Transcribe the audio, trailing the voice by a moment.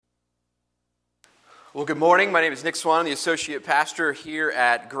Well, good morning. My name is Nick Swan, the Associate Pastor here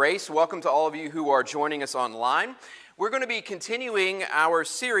at Grace. Welcome to all of you who are joining us online. We're going to be continuing our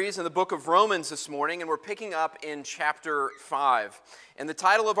series in the book of Romans this morning, and we're picking up in chapter 5. And the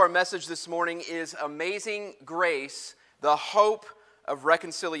title of our message this morning is Amazing Grace, the Hope of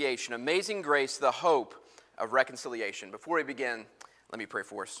Reconciliation. Amazing Grace, the Hope of Reconciliation. Before we begin, let me pray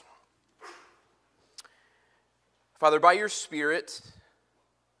for us. Father, by your Spirit,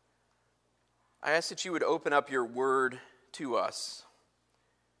 I ask that you would open up your word to us.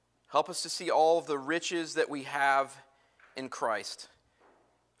 Help us to see all of the riches that we have in Christ.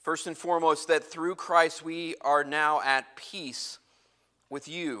 First and foremost, that through Christ we are now at peace with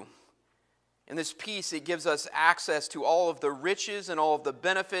you. In this peace, it gives us access to all of the riches and all of the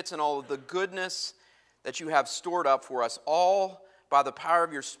benefits and all of the goodness that you have stored up for us, all by the power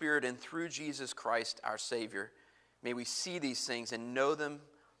of your Spirit and through Jesus Christ, our Savior. May we see these things and know them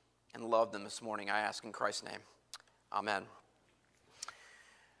and love them this morning, I ask in Christ's name. Amen.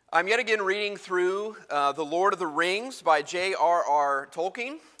 I'm yet again reading through The Lord of the Rings by J.R.R.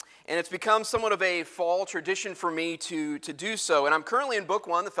 Tolkien, and it's become somewhat of a fall tradition for me to do so. And I'm currently in Book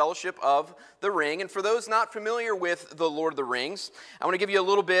 1, The Fellowship of the Ring. And for those not familiar with The Lord of the Rings, I want to give you a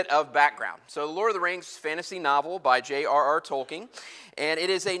little bit of background. So The Lord of the Rings is a fantasy novel by J.R.R. Tolkien. And it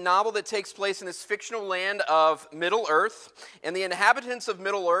is a novel that takes place in this fictional land of Middle-earth. And the inhabitants of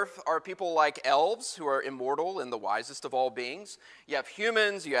Middle-earth are people like elves, who are immortal and the wisest of all beings. You have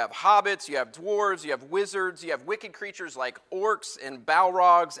humans, you have hobbits, you have dwarves, you have wizards, you have wicked creatures like orcs and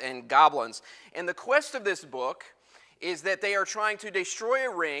balrogs and goblins. And the quest of this book is that they are trying to destroy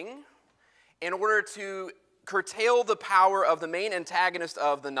a ring in order to curtail the power of the main antagonist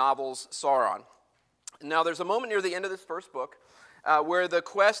of the novels, Sauron. Now, there's a moment near the end of this first book where the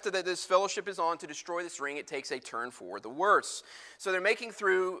quest that this fellowship is on to destroy this ring, it takes a turn for the worse. So they're making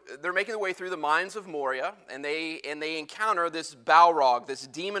their way through the mines of Moria, and they encounter this Balrog, this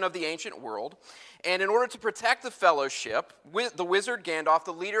demon of the ancient world. And in order to protect the fellowship, the wizard Gandalf,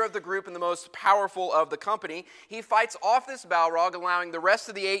 the leader of the group and the most powerful of the company, he fights off this Balrog, allowing the rest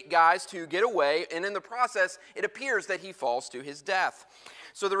of the 8 guys to get away, and in the process, it appears that he falls to his death.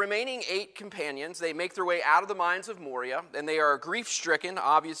 So the remaining 8 companions, they make their way out of the mines of Moria, and they are grief-stricken,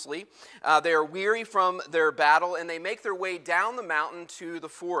 obviously. They are weary from their battle, and they make their way down the mountain to the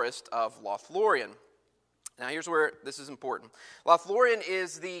forest of Lothlorien. Now here's where this is important. Lothlorien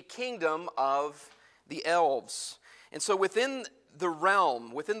is the kingdom of the elves. And so within the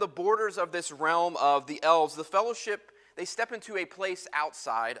realm, within the borders of this realm of the elves, the fellowship, they step into a place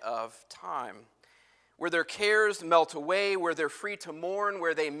outside of time, where their cares melt away, where they're free to mourn,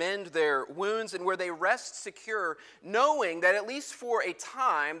 where they mend their wounds, and where they rest secure, knowing that at least for a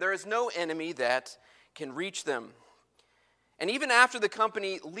time, there is no enemy that can reach them. And even after the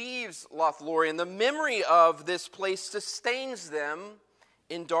company leaves Lothlorien, the memory of this place sustains them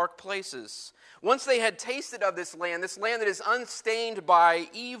in dark places. Once they had tasted of this land that is unstained by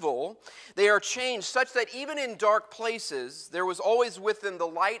evil, they are changed such that even in dark places, there was always with them the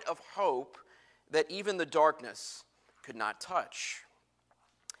light of hope that even the darkness could not touch.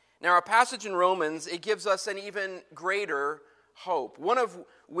 Now, our passage in Romans, it gives us an even greater hope, one of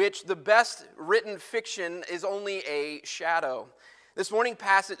which the best written fiction is only a shadow. This morning's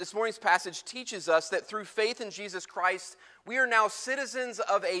passage teaches us that through faith in Jesus Christ, we are now citizens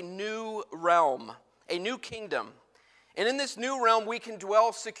of a new realm, a new kingdom. And in this new realm, we can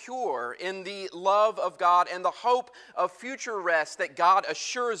dwell secure in the love of God and the hope of future rest that God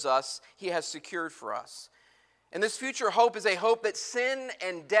assures us He has secured for us. And this future hope is a hope that sin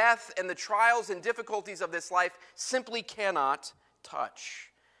and death and the trials and difficulties of this life simply cannot touch.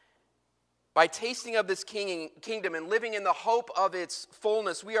 By tasting of this kingdom and living in the hope of its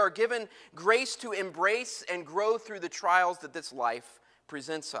fullness, we are given grace to embrace and grow through the trials that this life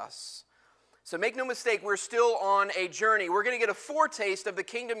presents us. So make no mistake, we're still on a journey. We're going to get a foretaste of the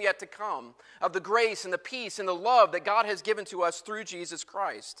kingdom yet to come, of the grace and the peace and the love that God has given to us through Jesus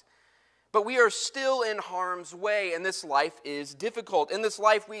Christ. But we are still in harm's way, and this life is difficult. In this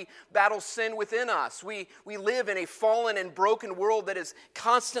life, we battle sin within us. We live in a fallen and broken world that is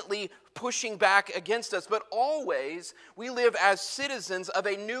constantly pushing back against us. But always, we live as citizens of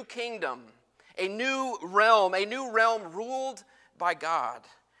a new kingdom, a new realm ruled by God,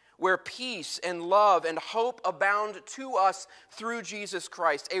 where peace and love and hope abound to us through Jesus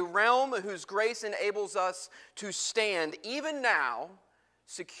Christ, a realm whose grace enables us to stand, even now,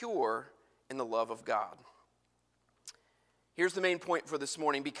 secure in the love of God. Here's the main point for this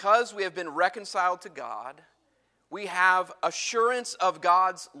morning. Because we have been reconciled to God, we have assurance of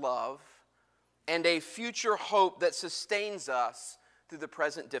God's love and a future hope that sustains us through the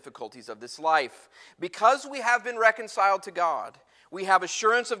present difficulties of this life. Because we have been reconciled to God, we have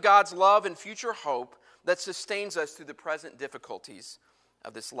assurance of God's love and future hope that sustains us through the present difficulties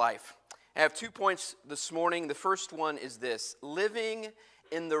of this life. I have 2 points this morning. The first one is this: living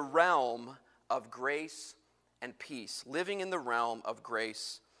in the realm of grace and peace. Living in the realm of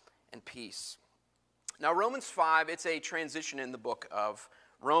grace and peace. Now, Romans 5, it's a transition in the book of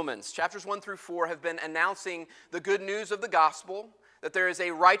Romans. Chapters 1 through 4 have been announcing the good news of the gospel, that there is a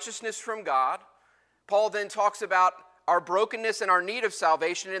righteousness from God. Paul then talks about our brokenness and our need of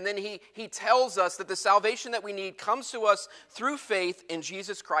salvation, and then he tells us that the salvation that we need comes to us through faith in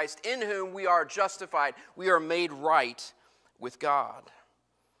Jesus Christ, in whom we are justified. We are made right with God.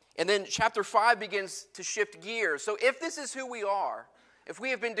 And then chapter 5 begins to shift gears. So if this is who we are, if we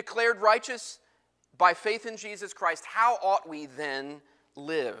have been declared righteous by faith in Jesus Christ, how ought we then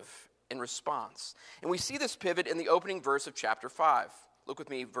live in response? And we see this pivot in the opening verse of chapter 5. Look with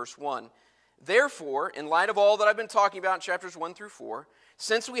me, verse 1. Therefore, in light of all that I've been talking about in chapters 1 through 4,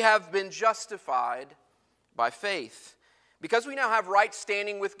 since we have been justified by faith, because we now have right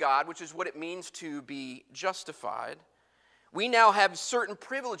standing with God, which is what it means to be justified, we now have certain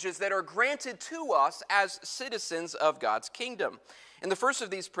privileges that are granted to us as citizens of God's kingdom. And the first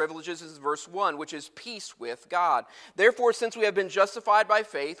of these privileges is verse 1, which is peace with God. Therefore, since we have been justified by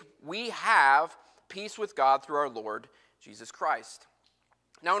faith, we have peace with God through our Lord Jesus Christ.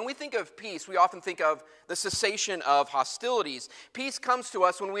 Now, when we think of peace, we often think of the cessation of hostilities. Peace comes to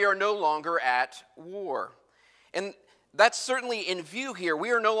us when we are no longer at war. And that's certainly in view here.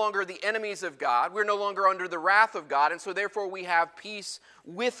 We are no longer the enemies of God. We're no longer under the wrath of God, and so therefore we have peace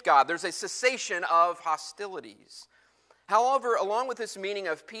with God. There's a cessation of hostilities. However, along with this meaning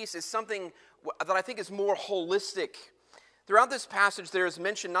of peace is something that I think is more holistic. Throughout this passage, there is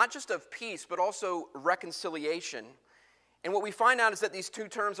mention not just of peace, but also reconciliation. And what we find out is that these two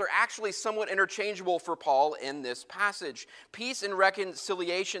terms are actually somewhat interchangeable for Paul in this passage. Peace and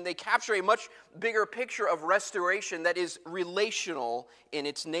reconciliation, they capture a much bigger picture of restoration that is relational in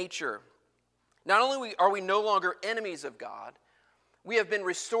its nature. Not only are we no longer enemies of God, we have been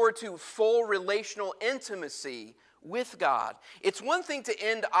restored to full relational intimacy with God. It's one thing to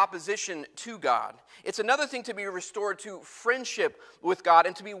end opposition to God. It's another thing to be restored to friendship with God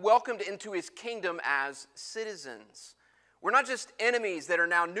and to be welcomed into His kingdom as citizens. We're not just enemies that are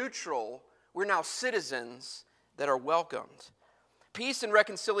now neutral, we're now citizens that are welcomed. Peace and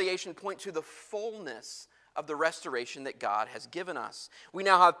reconciliation point to the fullness of the restoration that God has given us. We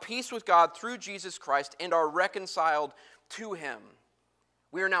now have peace with God through Jesus Christ and are reconciled to Him.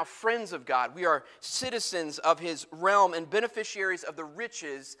 We are now friends of God. We are citizens of His realm and beneficiaries of the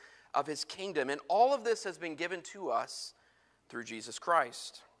riches of His kingdom. And all of this has been given to us through Jesus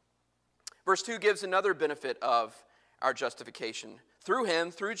Christ. Verse 2 gives another benefit of our justification. Through Him,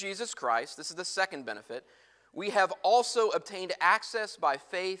 through Jesus Christ, this is the second benefit, we have also obtained access by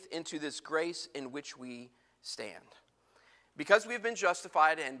faith into this grace in which we stand. Because we've been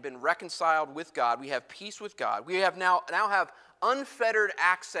justified and been reconciled with God, we have peace with God. We have now have unfettered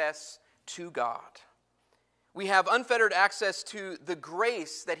access to God. We have unfettered access to the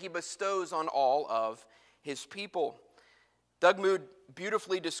grace that He bestows on all of His people. Doug Mood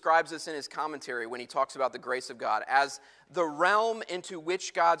beautifully describes this in his commentary when he talks about the grace of God as the realm into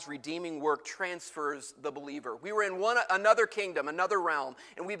which God's redeeming work transfers the believer. We were in another kingdom, another realm,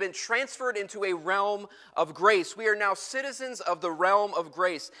 and we've been transferred into a realm of grace. We are now citizens of the realm of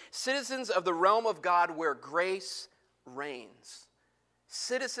grace, citizens of the realm of God where grace reigns,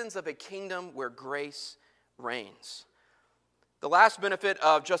 citizens of a kingdom where grace reigns. The last benefit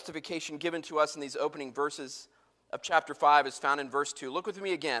of justification given to us in these opening verses of chapter 5 is found in verse 2. Look with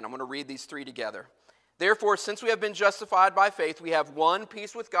me again. I'm going to read these three together. Therefore, since we have been justified by faith, we have one,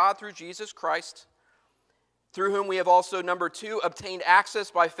 peace with God through Jesus Christ, through whom we have also, number 2, obtained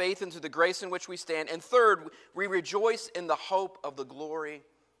access by faith into the grace in which we stand. And third, we rejoice in the hope of the glory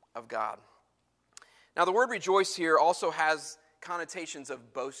of God. Now, the word rejoice here also has connotations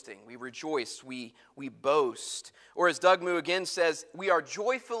of boasting. We rejoice, we boast. Or as Doug Moo again says, we are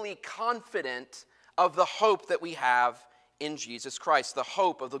joyfully confident of the hope that we have in Jesus Christ, the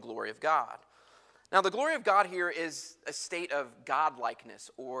hope of the glory of God. Now, the glory of God here is a state of God-likeness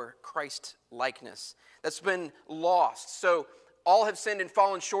or Christ-likeness that's been lost. So all have sinned and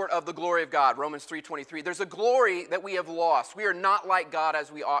fallen short of the glory of God, Romans 3:23. There's a glory that we have lost. We are not like God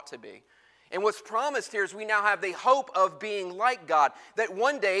as we ought to be. And what's promised here is we now have the hope of being like God, that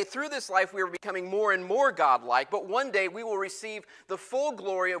one day through this life we are becoming more and more God-like, but one day we will receive the full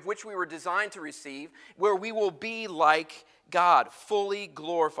glory of which we were designed to receive, where we will be like God, fully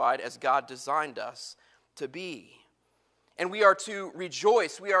glorified as God designed us to be. And we are to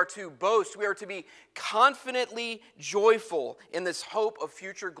rejoice, we are to boast, we are to be confidently joyful in this hope of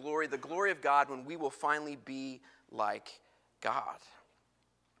future glory, the glory of God when we will finally be like God.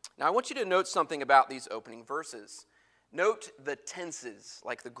 Now, I want you to note something about these opening verses. Note the tenses,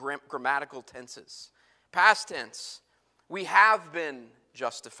 like the grammatical tenses. Past tense, we have been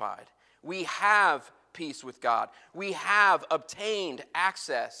justified. We have peace with God. We have obtained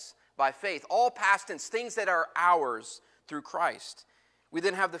access by faith. All past tense, things that are ours through Christ. We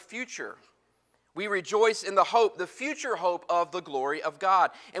then have the future. We rejoice in the hope, the future hope of the glory of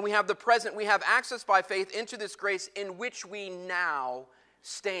God. And we have the present. We have access by faith into this grace in which we now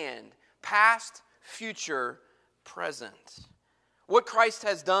stand. Past, future, present. What Christ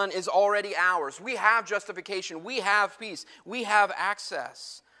has done is already ours. We have justification. We have peace. We have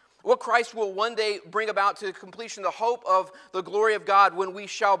access. What Christ will one day bring about to completion, the hope of the glory of God when we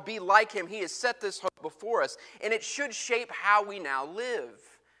shall be like Him. He has set this hope before us, and it should shape how we now live.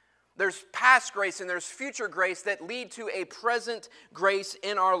 There's past grace and there's future grace that lead to a present grace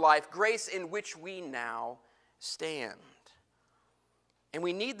in our life, grace in which we now stand. And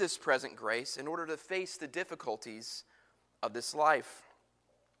we need this present grace in order to face the difficulties of this life.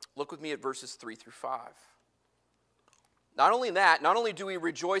 Look with me at verses 3 through 5. Not only do we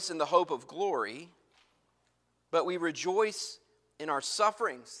rejoice in the hope of glory, but we rejoice in our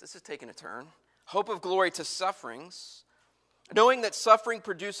sufferings. This is taking a turn. Hope of glory to sufferings, knowing that suffering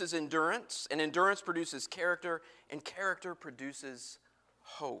produces endurance, and endurance produces character, and character produces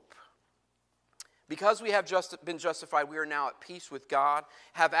hope. Because we have been justified, we are now at peace with God,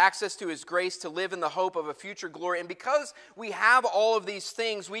 have access to His grace to live in the hope of a future glory. And because we have all of these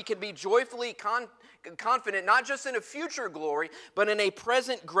things, we can be joyfully confident, not just in a future glory, but in a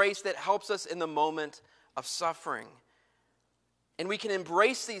present grace that helps us in the moment of suffering. And we can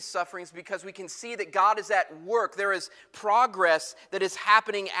embrace these sufferings because we can see that God is at work. There is progress that is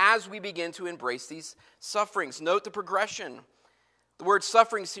happening as we begin to embrace these sufferings. Note the progression. The word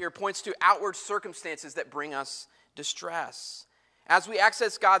sufferings here points to outward circumstances that bring us distress. As we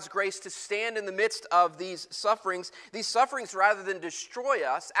access God's grace to stand in the midst of these sufferings, rather than destroy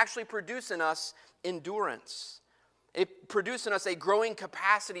us, actually produce in us endurance. It produces in us a growing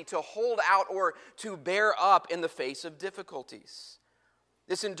capacity to hold out or to bear up in the face of difficulties.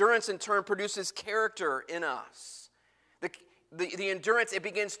 This endurance in turn produces character in us. The endurance, it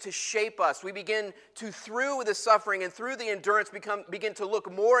begins to shape us. We begin to, through the suffering and through the endurance, begin to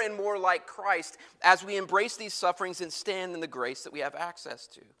look more and more like Christ as we embrace these sufferings and stand in the grace that we have access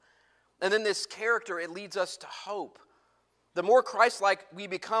to. And then this character, it leads us to hope. The more Christ-like we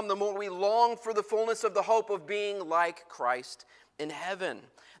become, the more we long for the fullness of the hope of being like Christ in heaven.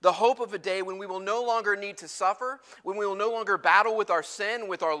 The hope of a day when we will no longer need to suffer, when we will no longer battle with our sin,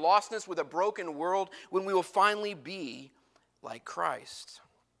 with our lostness, with a broken world, when we will finally be like Christ.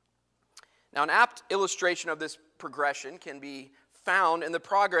 Now, an apt illustration of this progression can be found in the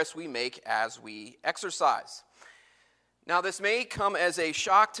progress we make as we exercise. Now, this may come as a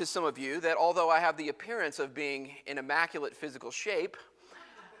shock to some of you that although I have the appearance of being in immaculate physical shape,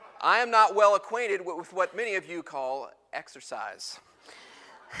 I am not well acquainted with what many of you call exercise.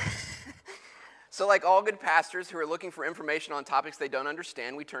 So like all good pastors who are looking for information on topics they don't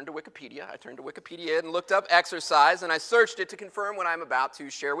understand, we turn to Wikipedia. I turned to Wikipedia and looked up exercise, and I searched it to confirm what I'm about to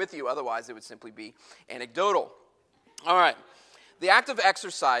share with you. Otherwise, it would simply be anecdotal. All right. The act of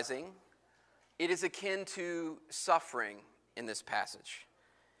exercising, it is akin to suffering in this passage.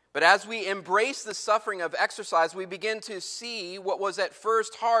 But as we embrace the suffering of exercise, we begin to see what was at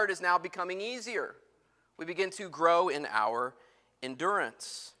first hard is now becoming easier. We begin to grow in our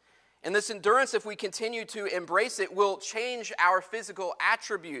endurance. And this endurance, if we continue to embrace it, will change our physical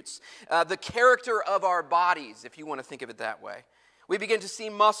attributes, the character of our bodies, if you want to think of it that way. We begin to see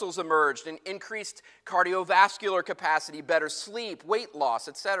muscles emerge and increased cardiovascular capacity, better sleep, weight loss,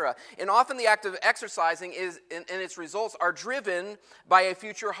 etc. And often the act of exercising and its results are driven by a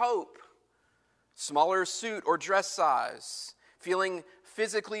future hope. Smaller suit or dress size, feeling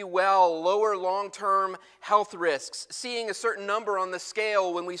physically well, lower long-term health risks, seeing a certain number on the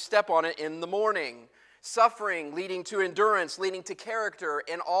scale when we step on it in the morning, suffering leading to endurance, leading to character,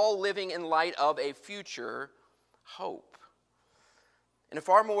 and all living in light of a future hope. In a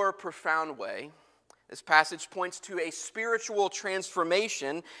far more profound way, this passage points to a spiritual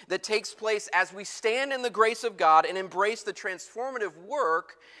transformation that takes place as we stand in the grace of God and embrace the transformative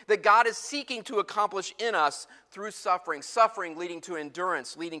work that God is seeking to accomplish in us through suffering. Suffering leading to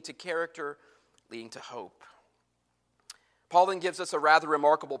endurance, leading to character, leading to hope. Paul then gives us a rather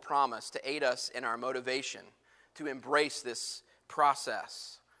remarkable promise to aid us in our motivation to embrace this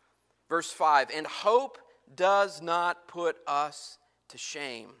process. Verse 5, and hope does not put us to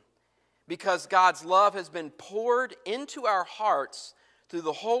shame, because God's love has been poured into our hearts through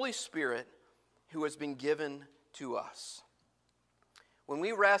the Holy Spirit who has been given to us. When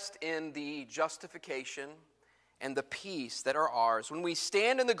we rest in the justification and the peace that are ours, when we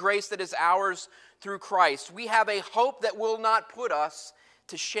stand in the grace that is ours through Christ, we have a hope that will not put us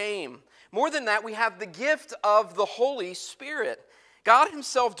to shame. More than that, we have the gift of the Holy Spirit. God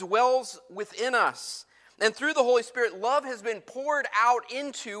himself dwells within us. And through the Holy Spirit, love has been poured out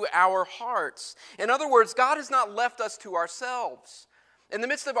into our hearts. In other words, God has not left us to ourselves. In the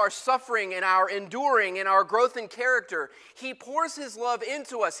midst of our suffering and our enduring and our growth in character, he pours his love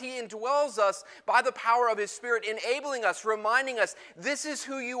into us. He indwells us by the power of his Spirit, enabling us, reminding us, this is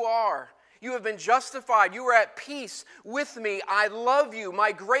who you are. You have been justified. You are at peace with me. I love you.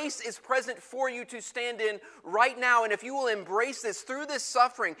 My grace is present for you to stand in right now. And if you will embrace this through this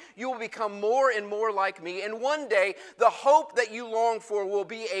suffering, you will become more and more like me. And one day, the hope that you long for will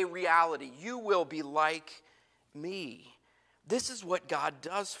be a reality. You will be like me. This is what God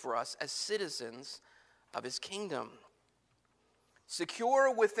does for us as citizens of his kingdom.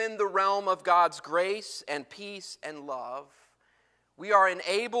 Secure within the realm of God's grace and peace and love, we are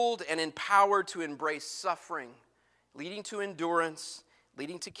enabled and empowered to embrace suffering, leading to endurance,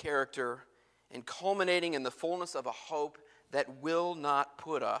 leading to character, and culminating in the fullness of a hope that will not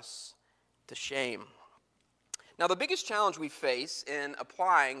put us to shame. Now, the biggest challenge we face in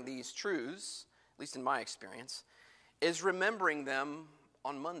applying these truths, at least in my experience, is remembering them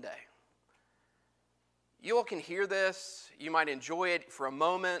on Monday. You all can hear this, you might enjoy it for a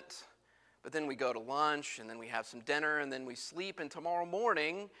moment, but then we go to lunch, and then we have some dinner, and then we sleep, and tomorrow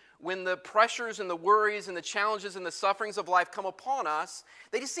morning, when the pressures and the worries and the challenges and the sufferings of life come upon us,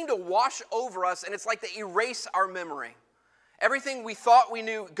 they just seem to wash over us, and it's like they erase our memory. Everything we thought we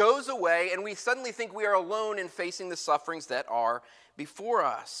knew goes away, and we suddenly think we are alone in facing the sufferings that are before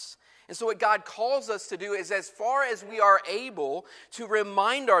us. And so what God calls us to do is, as far as we are able, to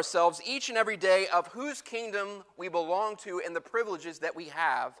remind ourselves each and every day of whose kingdom we belong to and the privileges that we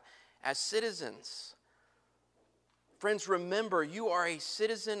have as citizens. Friends, remember, you are a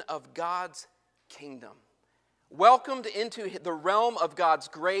citizen of God's kingdom, welcomed into the realm of God's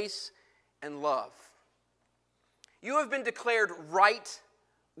grace and love. You have been declared right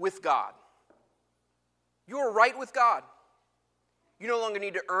with God. You are right with God. You no longer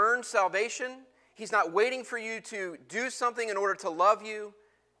need to earn salvation. He's not waiting for you to do something in order to love you.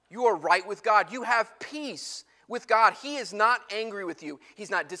 You are right with God. You have peace with God. He is not angry with you. He's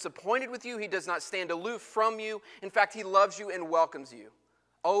not disappointed with you. He does not stand aloof from you. In fact, he loves you and welcomes you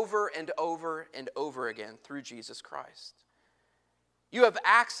over and over and over again through Jesus Christ. You have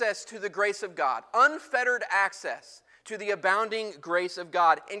access to the grace of God, unfettered access to the abounding grace of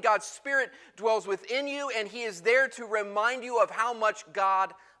God. And God's Spirit dwells within you, and he is there to remind you of how much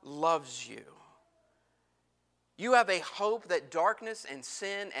God loves you. You have a hope that darkness and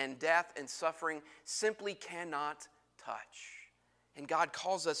sin and death and suffering simply cannot touch. And God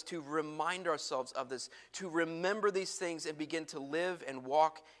calls us to remind ourselves of this, to remember these things and begin to live and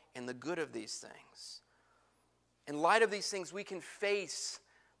walk in the good of these things. In light of these things, we can face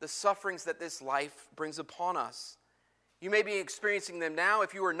the sufferings that this life brings upon us. You may be experiencing them now.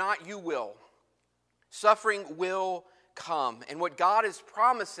 If you are not, you will. Suffering will come. And what God is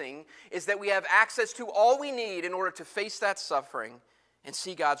promising is that we have access to all we need in order to face that suffering and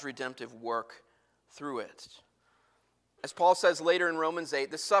see God's redemptive work through it. As Paul says later in Romans 8,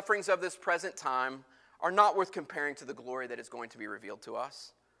 the sufferings of this present time are not worth comparing to the glory that is going to be revealed to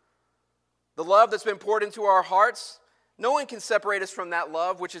us. The love that's been poured into our hearts, no one can separate us from that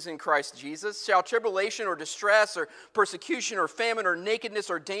love which is in Christ Jesus. Shall tribulation or distress or persecution or famine or nakedness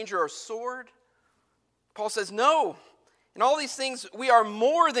or danger or sword? Paul says, no. In all these things we are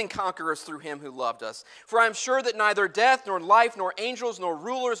more than conquerors through him who loved us. For I am sure that neither death, nor life, nor angels, nor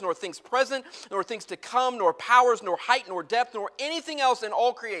rulers, nor things present, nor things to come, nor powers, nor height, nor depth, nor anything else in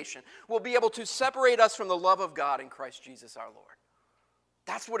all creation will be able to separate us from the love of God in Christ Jesus our Lord.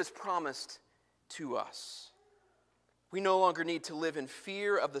 That's what is promised to us. We no longer need to live in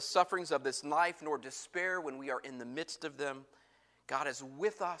fear of the sufferings of this life, nor despair when we are in the midst of them. God is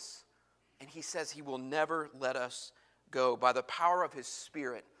with us, and he says he will never let us go. By the power of his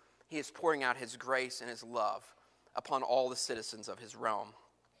Spirit, he is pouring out his grace and his love upon all the citizens of his realm.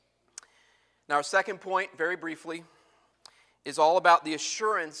 Now, our second point, very briefly, is all about the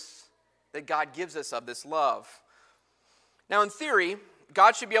assurance that God gives us of this love. Now, in theory,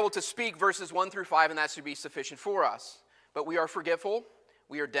 God should be able to speak verses 1 through 5, and that should be sufficient for us. But we are forgetful,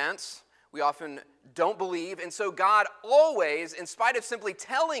 we are dense, We often don't believe. And so God always, in spite of simply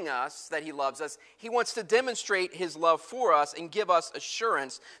telling us that he loves us, he wants to demonstrate his love for us and give us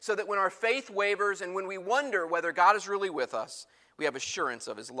assurance so that when our faith wavers and when we wonder whether God is really with us, we have assurance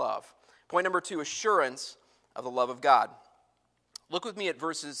of his love. Point number 2, assurance of the love of God. Look with me at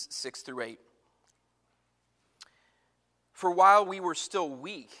verses 6 through 8. For while we were still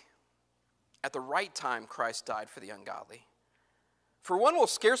weak, at the right time Christ died for the ungodly. For one will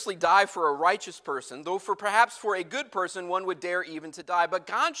scarcely die for a righteous person, though perhaps for a good person one would dare even to die. But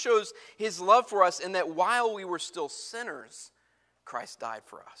God shows his love for us in that while we were still sinners, Christ died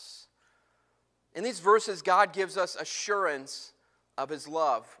for us. In these verses, God gives us assurance of his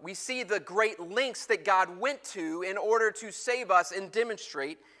love. We see the great lengths that God went to in order to save us and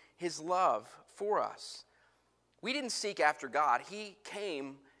demonstrate his love for us. We didn't seek after God. He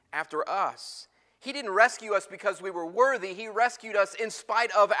came after us. He didn't rescue us because we were worthy. He rescued us in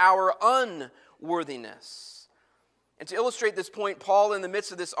spite of our unworthiness. And to illustrate this point, Paul, in the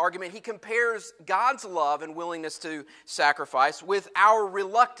midst of this argument, he compares God's love and willingness to sacrifice with our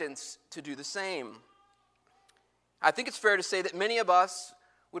reluctance to do the same. I think it's fair to say that many of us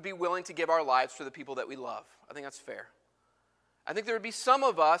would be willing to give our lives for the people that we love. I think that's fair. I think there would be some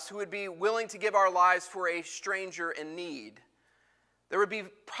of us who would be willing to give our lives for a stranger in need. There would be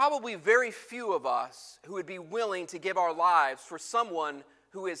probably very few of us who would be willing to give our lives for someone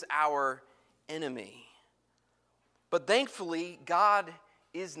who is our enemy. But thankfully, God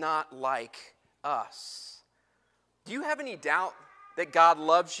is not like us. Do you have any doubt that God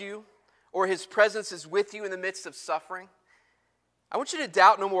loves you or his presence is with you in the midst of suffering? I want you to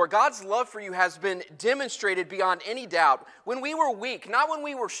doubt no more. God's love for you has been demonstrated beyond any doubt. When we were weak, not when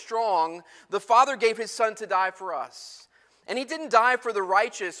we were strong, the Father gave his Son to die for us. And he didn't die for the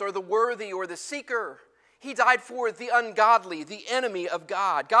righteous or the worthy or the seeker. He died for the ungodly, the enemy of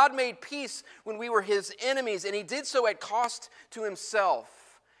God. God made peace when we were his enemies, and he did so at cost to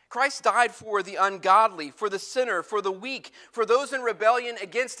himself. Christ died for the ungodly, for the sinner, for the weak, for those in rebellion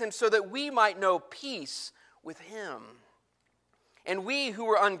against him, so that we might know peace with him. And we who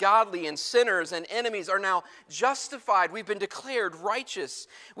were ungodly and sinners and enemies are now justified. We've been declared righteous.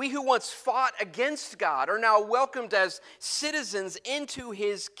 We who once fought against God are now welcomed as citizens into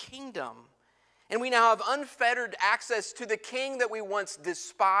his kingdom. And we now have unfettered access to the king that we once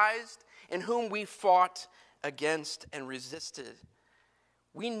despised and whom we fought against and resisted.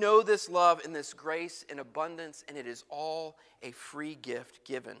 We know this love and this grace in abundance, and it is all a free gift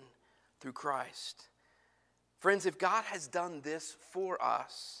given through Christ. Friends, if God has done this for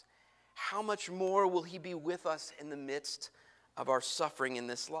us, how much more will he be with us in the midst of our suffering in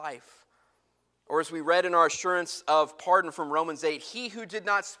this life? Or as we read in our assurance of pardon from Romans 8, he who did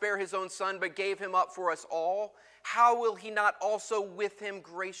not spare his own son but gave him up for us all, how will he not also with him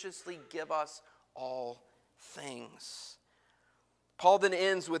graciously give us all things? Paul then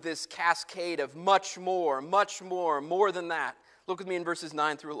ends with this cascade of much more than that. Look with me in verses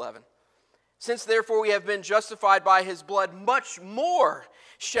 9 through 11. Since therefore we have been justified by his blood, much more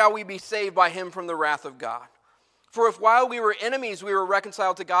shall we be saved by him from the wrath of God. For if while we were enemies we were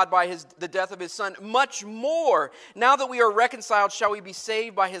reconciled to God by the death of his Son, much more, now that we are reconciled, shall we be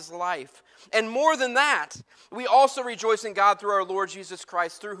saved by his life. And more than that, we also rejoice in God through our Lord Jesus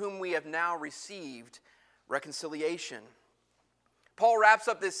Christ, through whom we have now received reconciliation. Paul wraps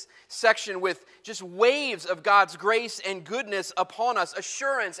up this section with just waves of God's grace and goodness upon us,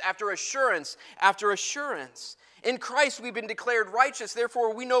 assurance after assurance after assurance. In Christ we've been declared righteous,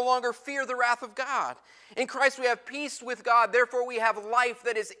 therefore we no longer fear the wrath of God. In Christ we have peace with God, therefore we have life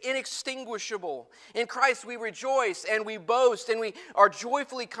that is inextinguishable. In Christ we rejoice and we boast and we are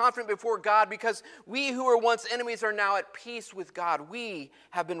joyfully confident before God because we who were once enemies are now at peace with God. We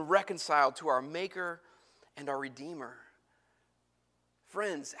have been reconciled to our Maker and our Redeemer.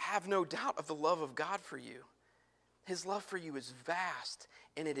 Friends, have no doubt of the love of God for you. His love for you is vast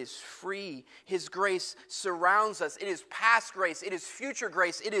and it is free. His grace surrounds us. It is past grace. It is future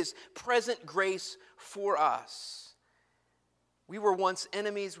grace. It is present grace for us. We were once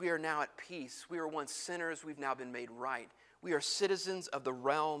enemies. We are now at peace. We were once sinners. We've now been made right. We are citizens of the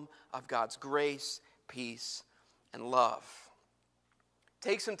realm of God's grace, peace, and love.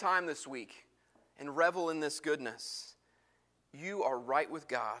 Take some time this week and revel in this goodness. You are right with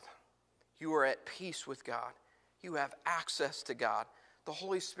God. You are at peace with God. You have access to God. The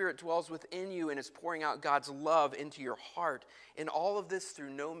Holy Spirit dwells within you and is pouring out God's love into your heart. And all of this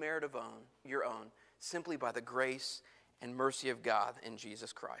through no merit of your own, simply by the grace and mercy of God in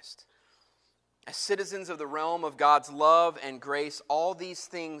Jesus Christ. As citizens of the realm of God's love and grace, all these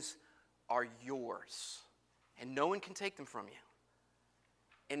things are yours. And no one can take them from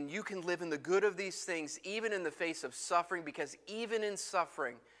you. And you can live in the good of these things, even in the face of suffering, because even in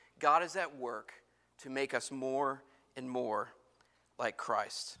suffering, God is at work to make us more and more like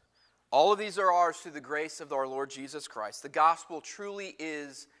Christ. All of these are ours through the grace of our Lord Jesus Christ. The gospel truly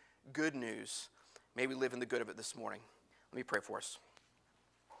is good news. May we live in the good of it this morning. Let me pray for us.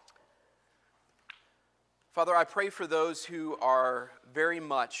 Father, I pray for those who are very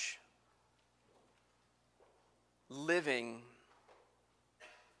much living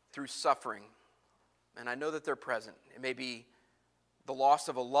through suffering, and I know that they're present. It may be the loss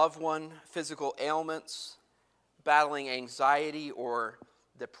of a loved one, physical ailments, battling anxiety or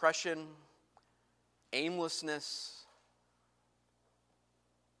depression, aimlessness.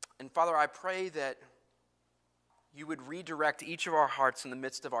 And Father, I pray that you would redirect each of our hearts in the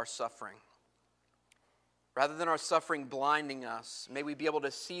midst of our suffering. Rather than our suffering blinding us, may we be able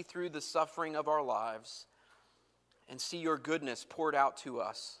to see through the suffering of our lives and see your goodness poured out to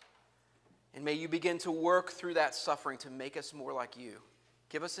us. And may you begin to work through that suffering to make us more like you.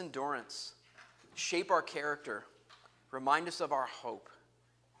 Give us endurance. Shape our character. Remind us of our hope.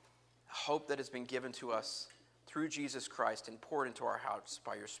 A hope that has been given to us through Jesus Christ and poured into our hearts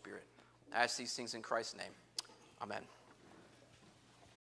by your Spirit. I ask these things in Christ's name. Amen.